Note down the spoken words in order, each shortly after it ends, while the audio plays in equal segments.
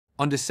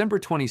On December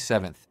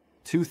 27,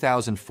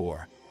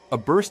 2004, a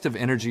burst of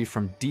energy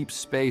from deep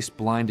space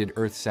blinded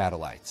Earth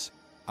satellites,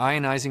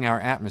 ionizing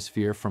our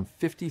atmosphere from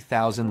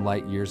 50,000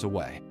 light-years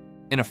away.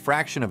 In a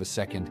fraction of a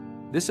second,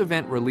 this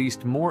event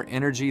released more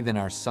energy than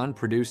our Sun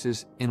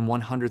produces in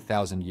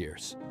 100,000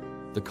 years.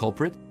 The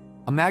culprit?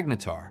 A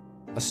magnetar,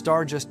 a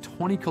star just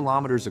 20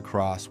 kilometers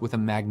across with a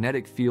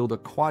magnetic field a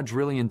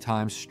quadrillion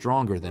times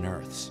stronger than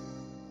Earth's.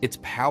 Its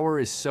power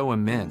is so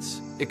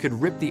immense, it could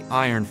rip the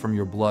iron from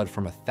your blood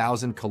from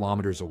 1,000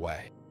 kilometers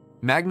away.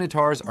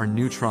 Magnetars are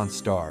neutron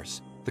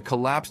stars, the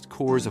collapsed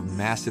cores of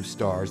massive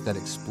stars that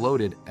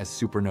exploded as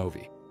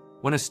supernovae.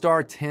 When a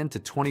star 10 to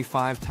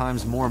 25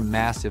 times more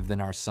massive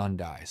than our Sun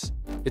dies,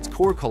 its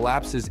core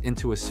collapses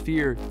into a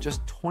sphere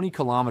just 20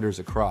 kilometers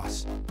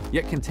across,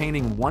 yet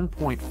containing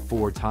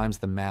 1.4 times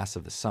the mass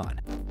of the Sun.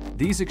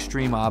 These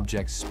extreme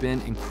objects spin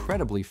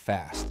incredibly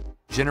fast,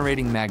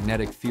 generating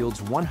magnetic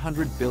fields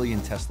 100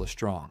 billion Tesla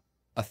strong,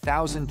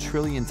 1,000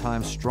 trillion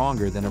times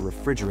stronger than a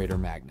refrigerator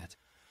magnet.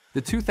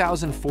 The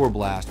 2004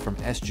 blast from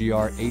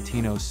SGR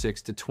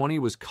 1806-20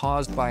 was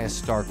caused by a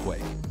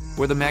starquake,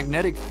 where the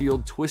magnetic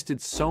field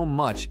twisted so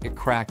much it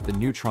cracked the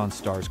neutron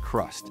star's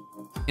crust.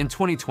 In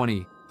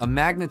 2020, a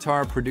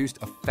magnetar produced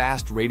a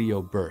fast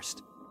radio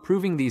burst,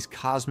 proving these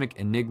cosmic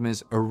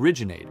enigmas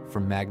originate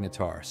from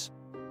magnetars.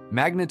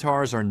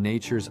 Magnetars are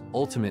nature's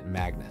ultimate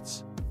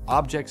magnets,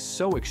 objects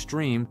so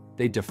extreme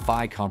they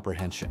defy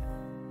comprehension.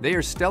 They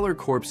are stellar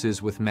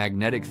corpses with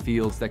magnetic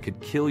fields that could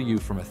kill you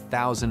from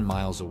 1,000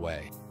 miles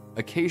away,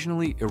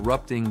 occasionally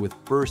erupting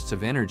with bursts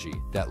of energy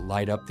that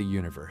light up the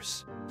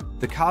universe.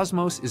 The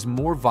cosmos is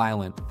more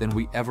violent than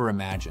we ever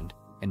imagined,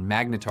 and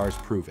magnetars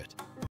prove it.